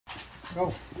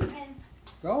Go.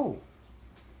 Go.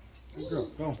 Good girl.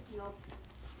 Go.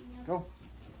 Go.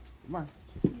 Come on.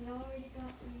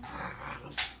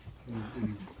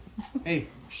 Hey.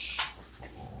 Shh.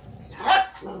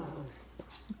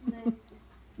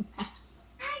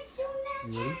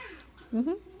 You ready?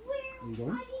 Mm-hmm. You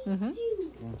going? Mm-hmm.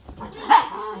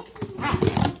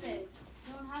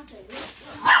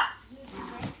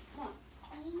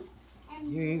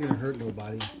 You ain't gonna hurt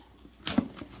nobody.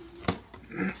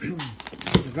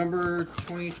 November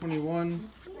 2021.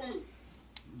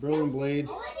 Berlin Blade.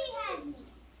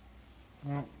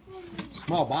 Well,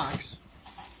 small box.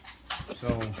 So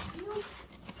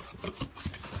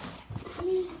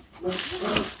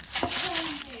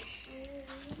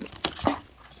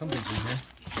something's in here.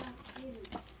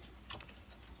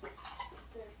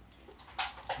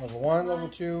 Level 1, level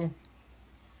 2.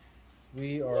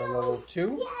 We are level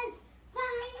 2. Yes,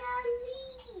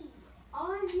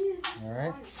 finally!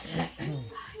 Alright.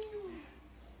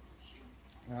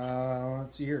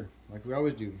 Let's see here. Like we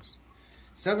always do.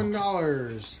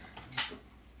 $7.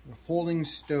 A folding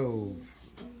stove.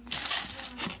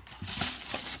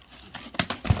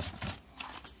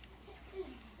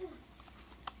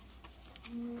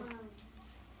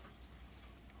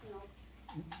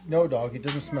 No, dog, it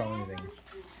doesn't smell anything.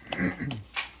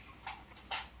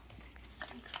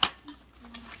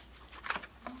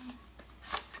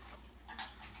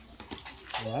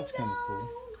 Well, that's kind of cool.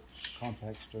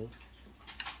 Compact stove.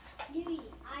 Louis,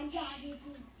 I got it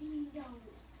in Zero.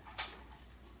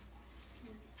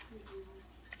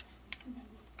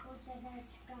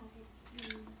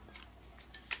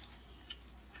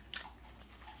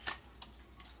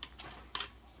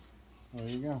 There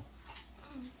you go.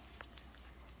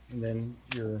 And then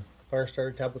your fire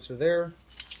starter tablets are there.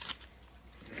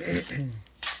 Yeah,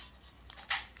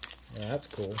 that's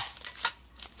cool.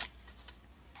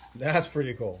 That's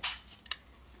pretty cool.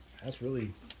 That's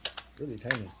really, really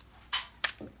tiny.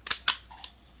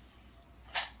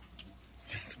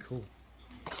 That's cool.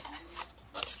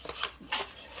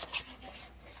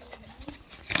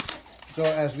 So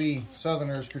as we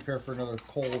Southerners prepare for another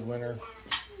cold winter,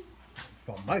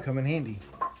 well, it might come in handy.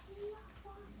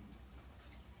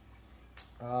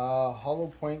 Hollow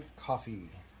Point coffee.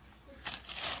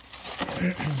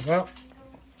 Well,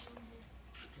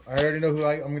 I already know who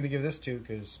I'm going to give this to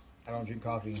because I don't drink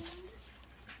coffee.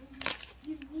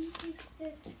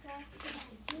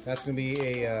 That's going to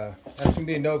be a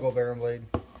no-go, Berlin Blade.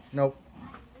 Nope,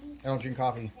 I don't drink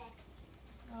coffee.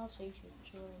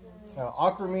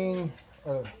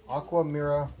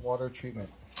 Aquamira water treatment.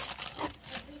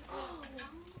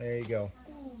 There you go.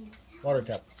 Water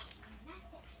tap.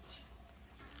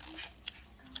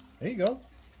 There you go.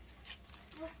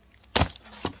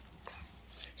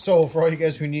 So for all you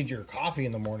guys who need your coffee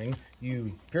in the morning,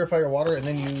 you purify your water and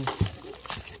then you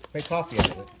make coffee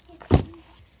out of it.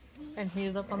 And heat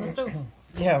it up on the stove.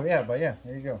 Yeah, there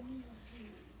you go.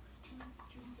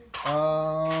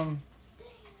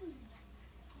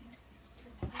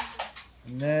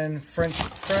 And then French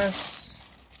press.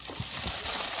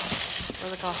 For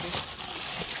the coffee.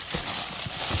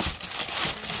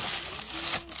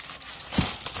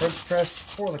 French press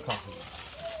for the coffee.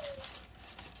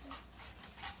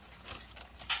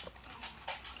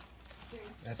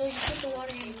 So you put the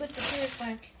water, you put the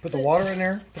purifier. Put the water in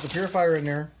there, put the purifier in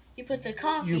there. You put the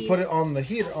coffee. You put it on the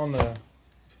heat, on the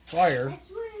fire.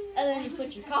 And then you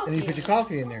put your coffee. And you put your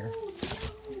coffee in there.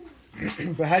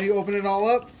 But how do you open it all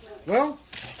up? Well,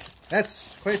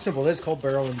 that's quite simple. That's called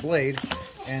Berlin Blade.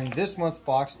 And this month's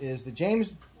box is the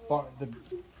James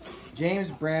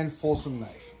brand Folsom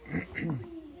knife.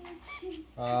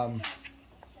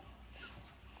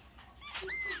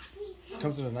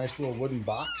 Comes in a nice little wooden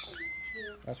box.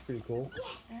 That's pretty cool.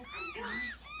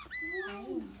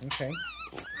 Okay.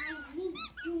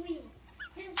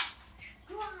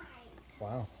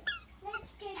 Wow.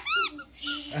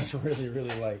 That's really,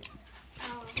 really light.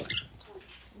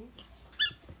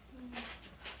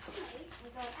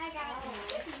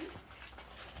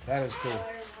 That is cool.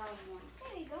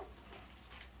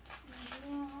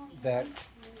 That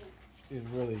is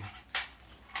really...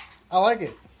 I like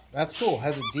it. That's cool.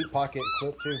 Has a deep pocket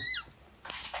clip too.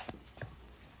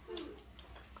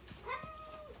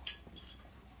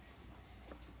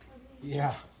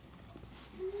 Yeah.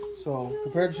 So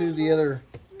compared to the other,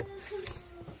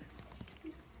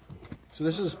 so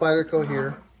this is a Spyderco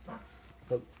here,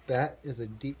 but that is a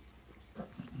deep.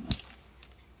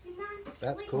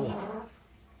 That's cool.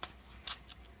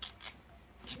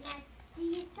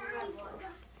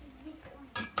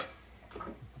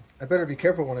 I better be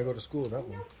careful when I go to school with that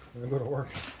one. When I go to work.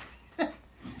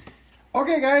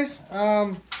 Okay, guys.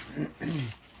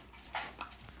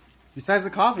 besides the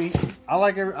coffee, I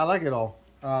like it all.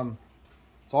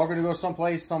 It's all gonna go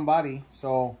someplace, somebody.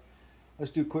 So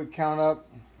let's do a quick count up.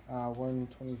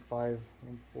 125,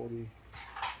 140,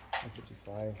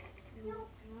 155.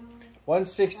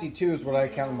 162 is what I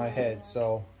count in my head.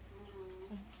 So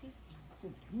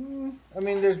I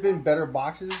mean, there's been better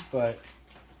boxes, but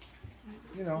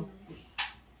you know,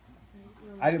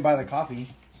 I didn't buy the coffee,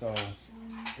 so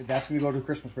that's gonna go to a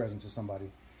Christmas present to somebody.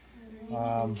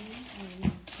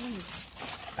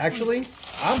 Actually,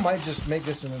 I might just make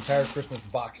this an entire Christmas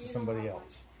box to somebody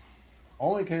else.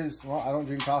 Only because, well, I don't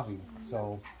drink coffee,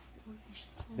 so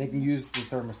they can use the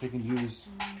thermos, they can use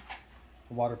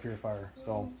the water purifier.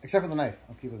 So, except for the knife,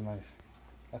 I'll keep it the knife.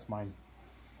 That's mine.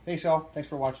 Thanks, y'all. Thanks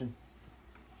for watching.